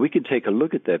 So we can take a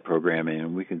look at that programming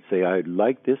and we can say, I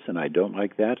like this and I don't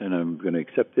like that, and I'm going to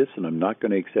accept this and I'm not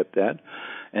going to accept that.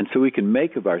 And so we can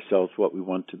make of ourselves what we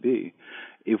want to be.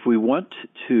 If we want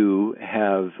to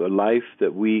have a life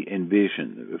that we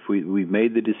envision, if we've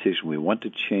made the decision, we want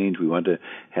to change, we want to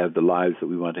have the lives that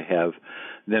we want to have,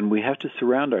 then we have to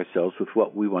surround ourselves with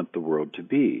what we want the world to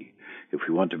be. If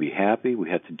we want to be happy,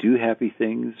 we have to do happy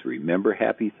things, remember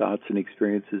happy thoughts and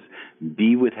experiences,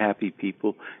 be with happy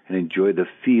people, and enjoy the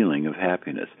feeling of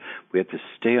happiness. We have to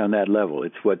stay on that level.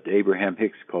 It's what Abraham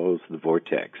Hicks calls the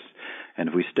vortex. And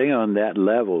if we stay on that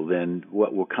level, then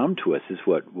what will come to us is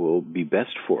what will be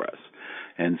best for us.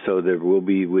 And so there will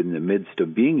be, in the midst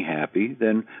of being happy,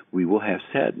 then we will have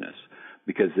sadness,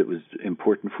 because it was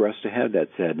important for us to have that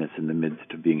sadness in the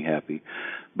midst of being happy.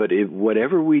 But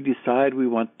whatever we decide we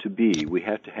want to be, we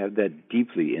have to have that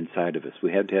deeply inside of us.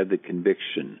 We have to have the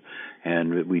conviction.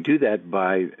 And we do that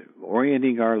by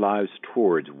orienting our lives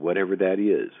towards whatever that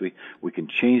is. We can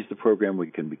change the program.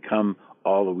 We can become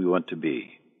all that we want to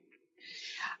be.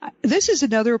 This is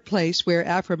another place where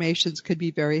affirmations could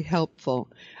be very helpful.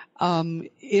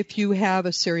 If you have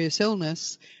a serious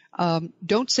illness,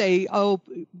 don't say, oh,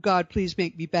 God, please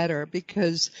make me better,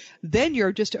 because then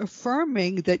you're just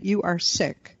affirming that you are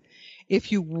sick.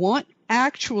 If you want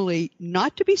actually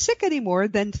not to be sick anymore,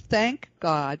 then thank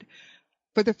God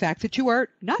for the fact that you are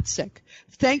not sick.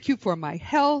 Thank you for my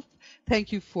health.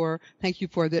 Thank you for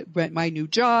my new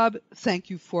job. Thank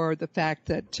you for the fact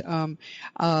that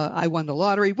I won the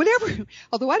lottery. Whatever.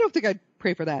 Although I don't think I'd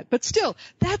pray for that, but still,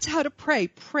 that's how to pray.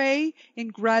 Pray in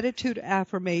gratitude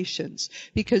affirmations,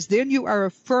 because then you are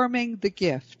affirming the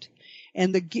gift,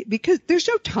 and because there's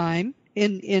no time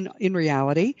in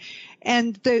reality,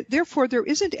 and therefore there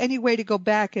isn't any way to go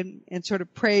back and sort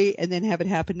of pray and then have it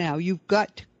happen now. You've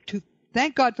got to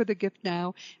thank God for the gift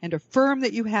now and affirm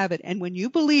that you have it. And when you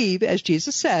believe, as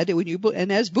Jesus said,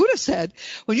 and as Buddha said,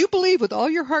 when you believe with all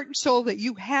your heart and soul that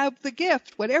you have the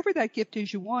gift, whatever that gift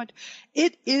is you want,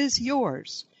 it is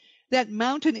yours. That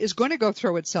mountain is going to go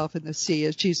throw itself in the sea,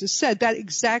 as Jesus said. That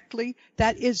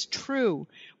is true.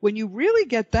 When you really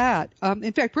get that,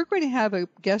 in fact, we're going to have a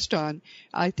guest on,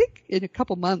 I think in a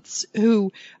couple months,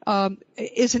 who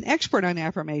is an expert on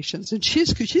affirmations, and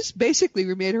she's basically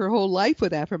remade her whole life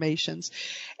with affirmations.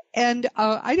 And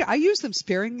I use them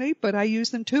sparingly, but I use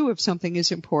them too if something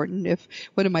is important, if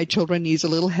one of my children needs a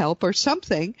little help or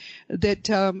something that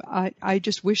I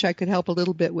just wish I could help a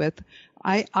little bit with.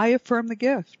 I affirm the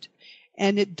gift.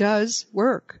 And it does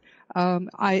work.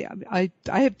 I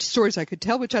have stories I could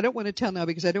tell, which I don't want to tell now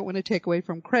because I don't want to take away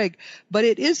from Craig, but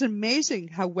it is amazing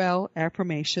how well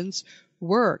affirmations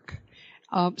work.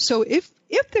 So if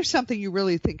there's something you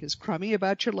really think is crummy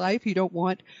about your life, you don't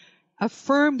want,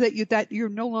 affirm that you're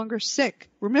no longer sick.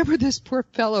 Remember this poor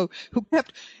fellow who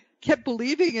kept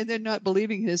believing and then not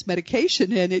believing in his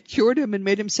medication, and it cured him and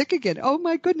made him sick again. Oh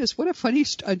my goodness, what a funny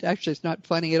actually it's not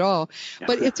funny at all,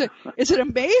 but it's an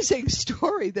amazing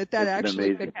story that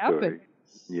actually could happen. Story.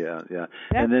 Yeah.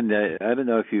 And then I don't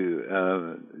know if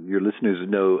your listeners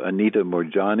know Anita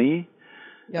Morjani,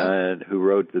 who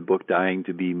wrote the book Dying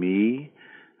to Be Me.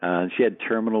 She had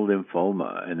terminal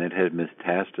lymphoma, and it had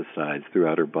metastasized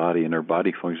throughout her body, and her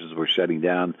body functions were shutting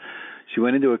down. She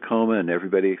went into a coma, and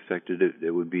everybody expected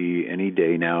it would be any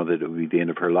day now that it would be the end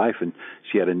of her life. And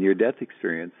she had a near-death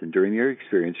experience. And during her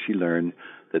experience, she learned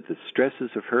that the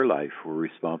stresses of her life were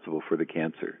responsible for the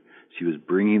cancer. She was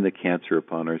bringing the cancer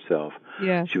upon herself.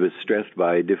 Yeah. She was stressed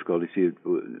by difficulties. She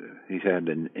had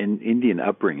an Indian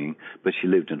upbringing, but she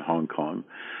lived in Hong Kong.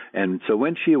 And so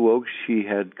when she awoke, she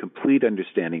had complete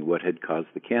understanding what had caused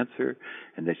the cancer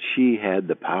and that she had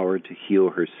the power to heal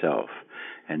herself.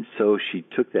 And so she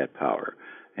took that power.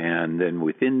 And then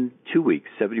within 2 weeks,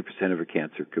 70% of her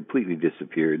cancer completely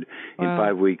disappeared. Wow. In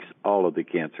 5 weeks, all of the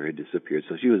cancer had disappeared.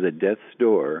 So she was at death's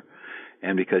door.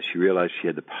 And because she realized she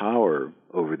had the power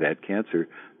over that cancer,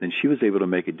 then she was able to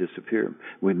make it disappear.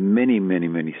 With many, many,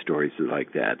 many stories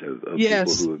like that of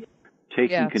people who have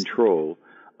taken control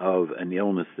of an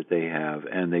illness that they have,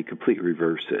 and they completely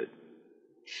reverse it.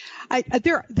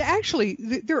 There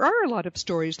are a lot of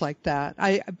stories like that.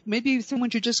 Maybe someone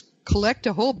should just collect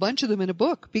a whole bunch of them in a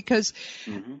book, because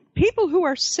people who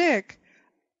are sick,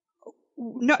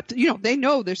 they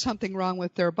know there's something wrong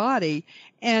with their body,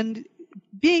 and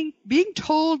being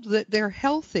told that they're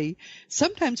healthy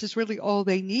sometimes is really all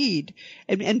they need,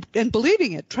 and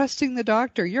believing it, trusting the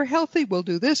doctor. You're healthy, we'll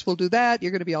do this, we'll do that,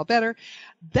 you're going to be all better.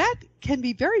 That can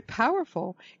be very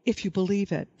powerful if you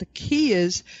believe it. The key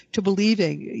is to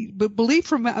believing. But belief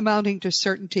from amounting to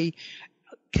certainty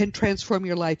can transform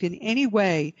your life in any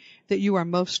way that you are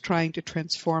most trying to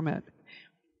transform it.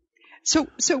 So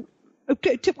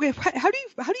okay, how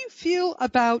do you feel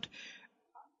about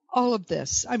all of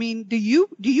this? I mean, do you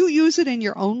use it in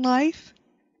your own life?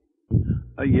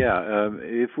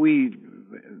 The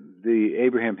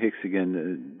Abraham Hicks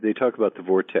again, they talk about the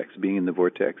vortex, being in the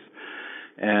vortex.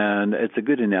 And it's a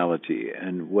good analogy.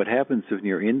 And what happens when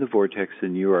you're in the vortex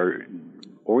and you are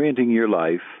orienting your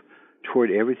life toward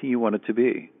everything you want it to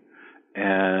be,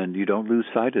 and you don't lose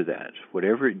sight of that. But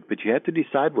you have to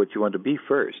decide what you want to be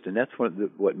first, and that's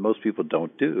what most people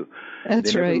don't do.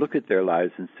 That's they never right. look at their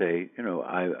lives and say,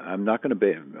 I'm not going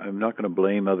to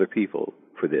blame other people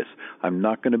for this. I'm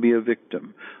not going to be a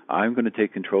victim. I'm going to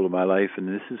take control of my life, and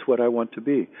this is what I want to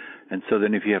be. And so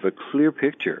then if you have a clear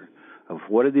picture of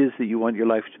what it is that you want your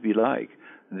life to be like,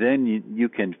 then you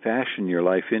can fashion your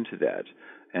life into that.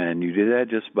 And you do that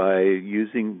just by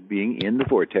being in the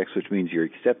vortex, which means you're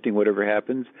accepting whatever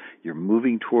happens, you're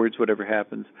moving towards whatever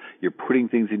happens, you're putting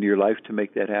things into your life to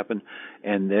make that happen,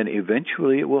 and then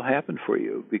eventually it will happen for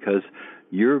you because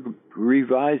you're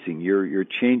revising, you're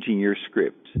changing your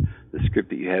script, the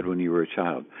script that you had when you were a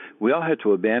child. We all had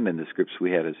to abandon the scripts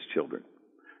we had as children.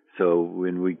 So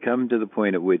when we come to the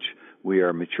point at which we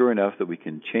are mature enough that we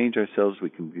can change ourselves, we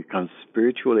can become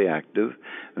spiritually active,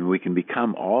 and we can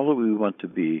become all that we want to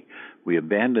be, we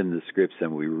abandon the scripts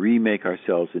and we remake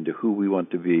ourselves into who we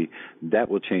want to be. That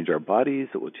will change our bodies,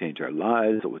 it will change our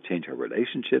lives, it will change our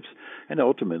relationships, and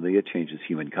ultimately it changes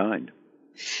humankind.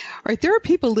 All right, there are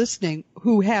people listening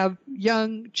who have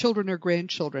young children or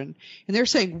grandchildren, and they're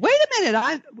saying, wait a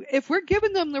minute, if we're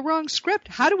giving them the wrong script,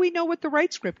 how do we know what the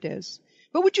right script is?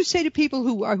 What would you say to people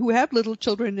who have little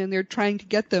children and they're trying to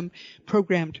get them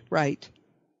programmed right?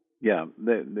 Yeah,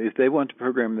 if they want to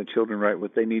program the children right,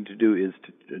 what they need to do is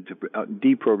to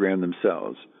deprogram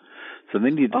themselves. So they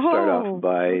need to start off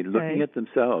by looking at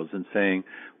themselves and saying,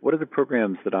 what are the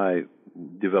programs that I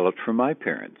developed from my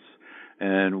parents?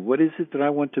 And what is it that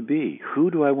I want to be? Who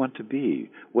do I want to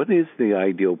be? What is the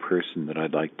ideal person that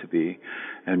I'd like to be?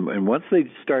 And once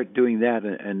they start doing that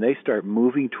and they start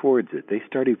moving towards it, they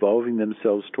start evolving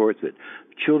themselves towards it,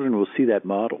 children will see that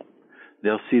model.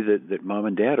 They'll see that mom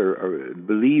and dad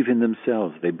believe in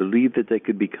themselves. They believe that they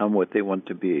could become what they want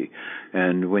to be.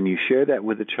 And when you share that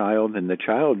with a child and the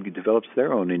child develops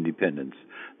their own independence,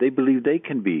 they believe they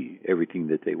can be everything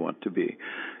that they want to be.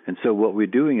 And so what we're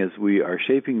doing is we are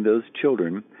shaping those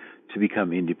children to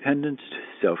become independent,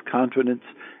 self-confident,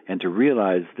 and to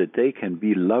realize that they can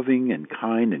be loving and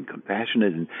kind and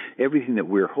compassionate and everything that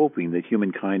we're hoping that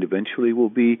humankind eventually will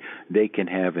be, they can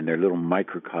have in their little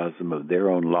microcosm of their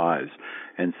own lives.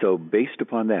 And so based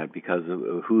upon that, because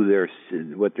of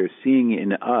what they're seeing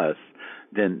in us,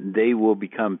 then they will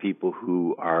become people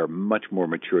who are much more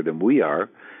mature than we are,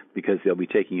 because they'll be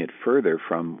taking it further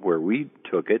from where we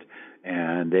took it,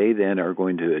 and they then are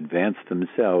going to advance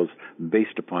themselves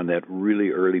based upon that really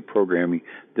early programming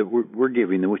that we're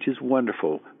giving them, which is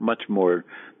wonderful, much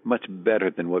better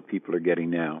than what people are getting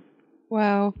now.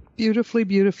 Wow, beautifully,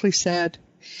 beautifully said.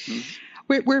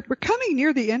 Mm-hmm. We're coming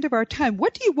near the end of our time.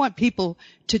 What do you want people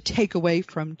to take away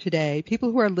from today? People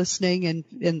who are listening, and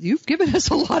you've given us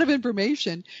a lot of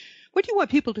information. What do you want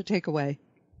people to take away?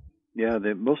 Yeah,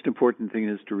 the most important thing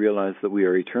is to realize that we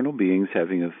are eternal beings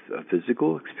having a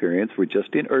physical experience. We're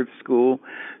just in Earth School.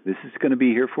 This is going to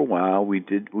be here for a while. We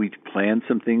planned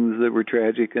some things that were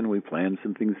tragic, and we planned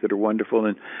some things that are wonderful,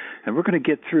 and we're going to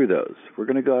get through those. We're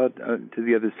going to go out to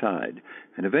the other side.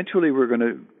 And eventually we're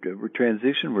going to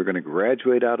transition. We're going to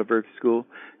graduate out of Earth School,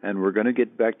 and we're going to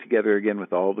get back together again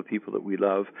with all the people that we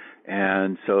love.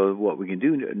 And so what we can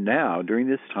do now during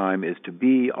this time is to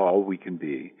be all we can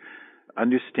be.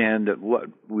 Understand that what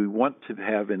we want to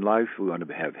have in life, we want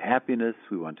to have happiness,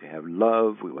 we want to have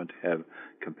love, we want to have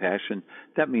compassion.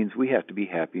 That means we have to be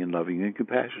happy and loving and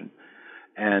compassionate.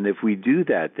 And if we do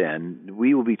that, then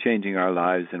we will be changing our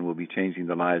lives, and we'll be changing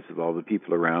the lives of all the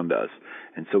people around us.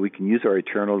 And so we can use our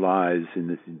eternal lives in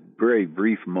this very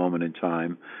brief moment in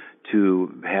time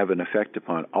to have an effect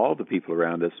upon all the people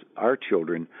around us, our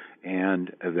children,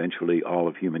 and eventually all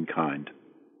of humankind.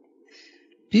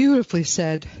 Beautifully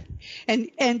said. And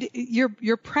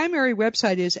your primary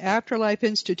website is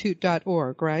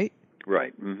afterlifeinstitute.org, right?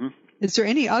 Right. Mm-hmm. Is there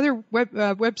any other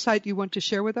website you want to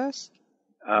share with us?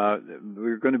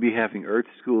 We're going to be having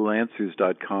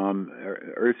earthschoolanSwers.com.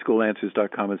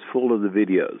 EarthschoolanSwers.com is full of the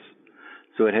videos.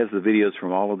 So it has the videos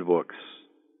from all of the books.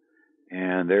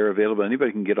 And they're available.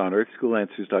 Anybody can get on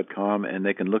earthschoolanSwers.com, and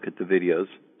they can look at the videos.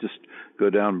 Just go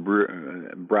down,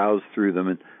 browse through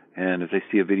them, and if they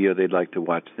see a video they'd like to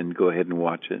watch, then go ahead and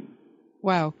watch it.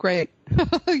 Wow, great.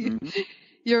 Mm-hmm.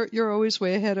 You're always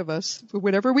way ahead of us. For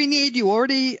whatever we need, you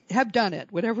already have done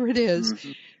it, whatever it is.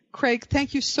 Mm-hmm. Craig,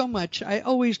 thank you so much. I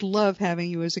always love having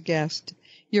you as a guest.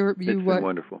 It's been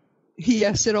wonderful.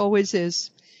 Yes, it always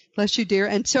is. Bless you, dear.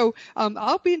 And so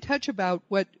I'll be in touch about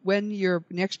when your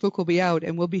next book will be out,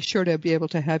 and we'll be sure to be able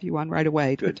to have you on right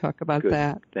away to talk about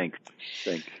that. Thanks.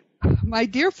 My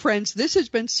dear friends, this has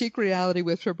been Seek Reality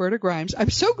with Roberta Grimes.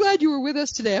 I'm so glad you were with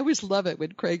us today. I always love it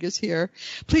when Craig is here.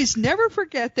 Please never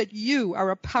forget that you are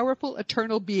a powerful,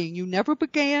 eternal being. You never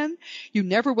began. You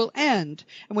never will end.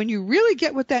 And when you really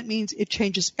get what that means, it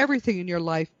changes everything in your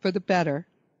life for the better.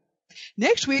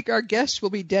 Next week, our guests will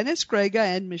be Dennis Grega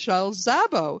and Michelle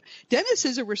Szabo. Dennis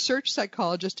is a research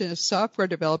psychologist and a software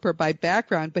developer by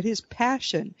background, but his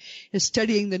passion is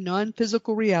studying the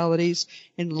non-physical realities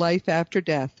in life after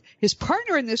death. His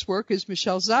partner in this work is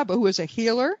Michelle Szabo, who is a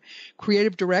healer,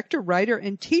 creative director, writer,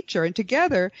 and teacher. And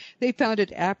together, they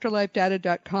founded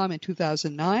AfterlifeData.com in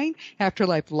 2009,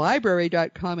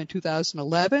 AfterlifeLibrary.com in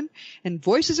 2011, and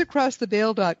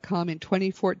VoicesAcrossTheVeil.com in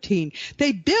 2014.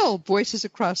 They build Voices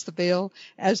Across the Veil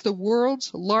as the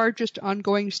world's largest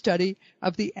ongoing study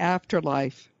of the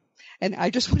afterlife. And I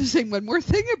just want to say one more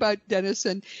thing about Dennis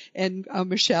and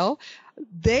Michelle.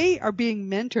 They are being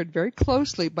mentored very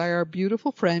closely by our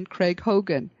beautiful friend Craig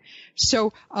Hogan.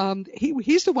 So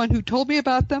he's the one who told me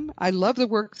about them. I love the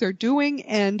work they're doing,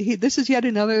 and this is yet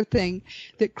another thing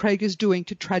that Craig is doing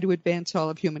to try to advance all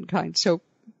of humankind. So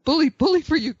Bully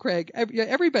for you, Craig.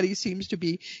 Everybody seems to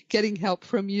be getting help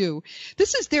from you.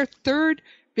 This is their third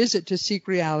visit to Seek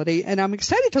Reality, and I'm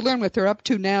excited to learn what they're up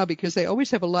to now because they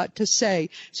always have a lot to say.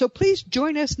 So please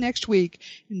join us next week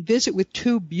and visit with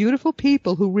two beautiful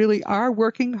people who really are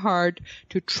working hard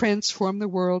to transform the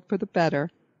world for the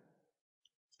better.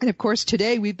 And of course,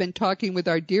 today we've been talking with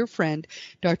our dear friend,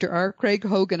 Dr. R. Craig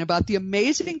Hogan, about the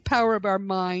amazing power of our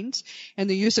minds and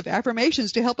the use of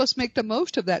affirmations to help us make the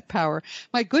most of that power.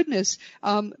 My goodness,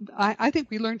 I think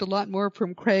we learned a lot more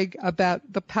from Craig about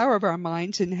the power of our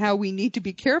minds and how we need to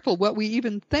be careful what we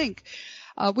even think,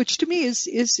 which to me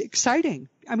is exciting.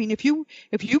 I mean, if you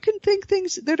can think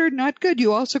things that are not good,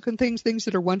 you also can think things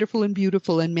that are wonderful and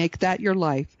beautiful and make that your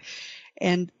life.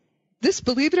 And this,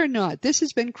 believe it or not, this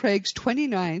has been Craig's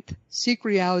 29th Seek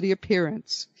Reality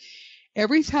appearance.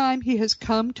 Every time he has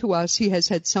come to us, he has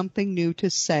had something new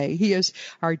to say. He is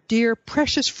our dear,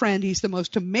 precious friend. He's the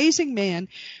most amazing man.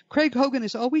 Craig Hogan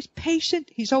is always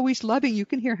patient. He's always loving. You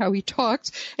can hear how he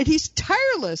talks. And he's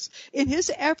tireless in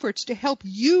his efforts to help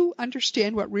you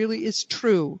understand what really is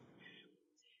true.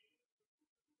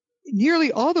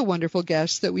 Nearly all the wonderful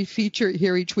guests that we feature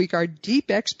here each week are deep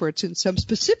experts in some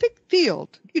specific field,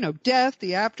 death,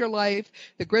 the afterlife,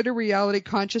 the greater reality,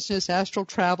 consciousness, astral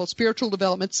travel, spiritual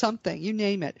development, something, you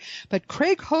name it. But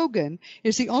Craig Hogan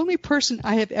is the only person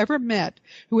I have ever met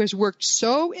who has worked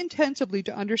so intensively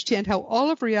to understand how all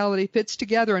of reality fits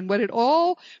together and what it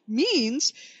all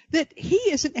means that he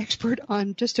is an expert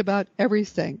on just about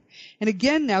everything. And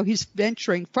again, now he's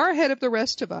venturing far ahead of the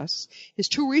rest of us. His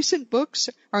two recent books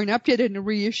are an updated and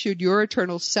reissued Your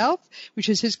Eternal Self, which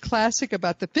is his classic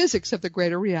about the physics of the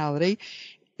greater reality.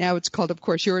 Now it's called, of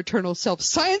course, Your Eternal Self.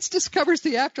 Science Discovers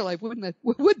the Afterlife. Would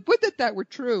that were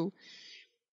true.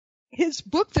 His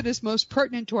book that is most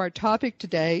pertinent to our topic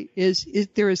today is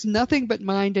There Is Nothing But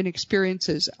Mind and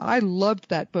Experiences. I loved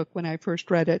that book when I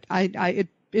first read it.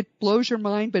 It blows your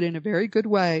mind, but in a very good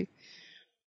way.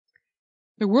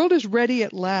 The world is ready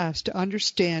at last to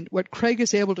understand what Craig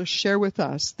is able to share with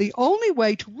us. The only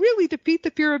way to really defeat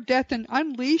the fear of death and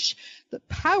unleash the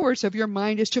powers of your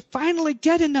mind is to finally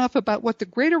get enough about what the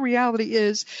greater reality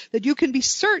is that you can be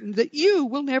certain that you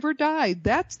will never die.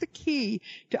 That's the key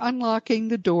to unlocking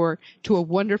the door to a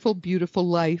wonderful, beautiful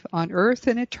life on earth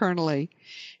and eternally.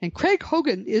 And Craig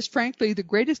Hogan is, frankly, the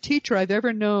greatest teacher I've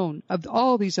ever known of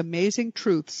all these amazing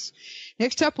truths.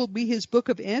 Next up will be his book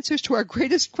of answers to our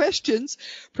greatest questions,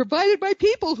 provided by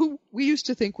people who we used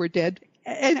to think were dead.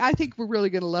 And I think we're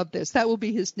really going to love this. That will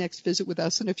be his next visit with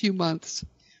us in a few months.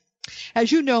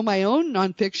 As you know, my own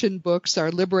nonfiction books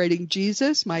are Liberating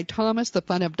Jesus, My Thomas, The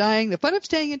Fun of Dying, The Fun of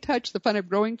Staying in Touch, The Fun of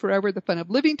Growing Forever, The Fun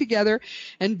of Living Together,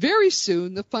 and very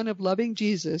soon, The Fun of Loving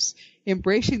Jesus,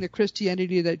 Embracing the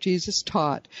Christianity that Jesus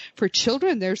taught. For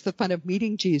children, there's The Fun of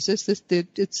Meeting Jesus.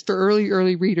 It's for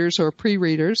early readers or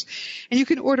pre-readers. And you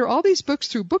can order all these books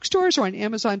through bookstores or on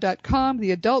Amazon.com. The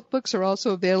adult books are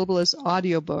also available as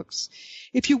audiobooks.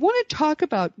 If you want to talk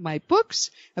about my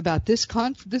books, about this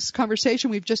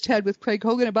conversation we've just had with Craig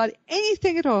Hogan, about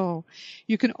anything at all,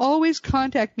 you can always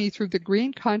contact me through the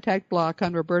green contact block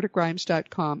on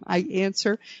RobertaGrimes.com. I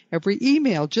answer every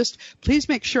email. Just please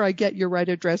make sure I get your right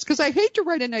address, because I hate to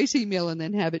write a nice email and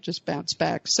then have it just bounce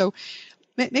back. So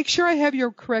make sure I have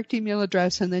your correct email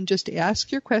address, and then just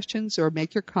ask your questions or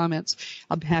make your comments.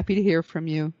 I'm happy to hear from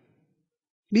you.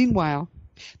 Meanwhile,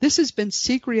 this has been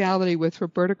Seek Reality with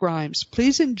Roberta Grimes.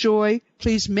 Please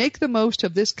make the most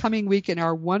of this coming week in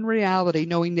our one reality,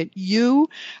 knowing that you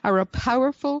are a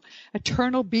powerful,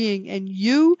 eternal being, and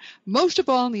you, most of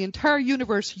all in the entire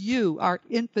universe, you are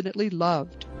infinitely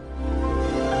loved.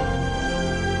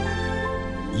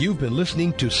 You've been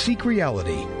listening to Seek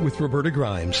Reality with Roberta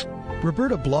Grimes.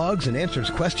 Roberta blogs and answers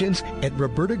questions at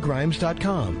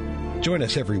RobertaGrimes.com. Join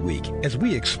us every week as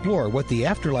we explore what the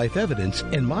afterlife evidence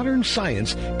and modern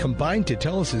science combine to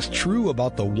tell us is true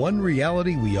about the one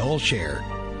reality we all share.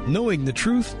 Knowing the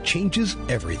truth changes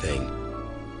everything.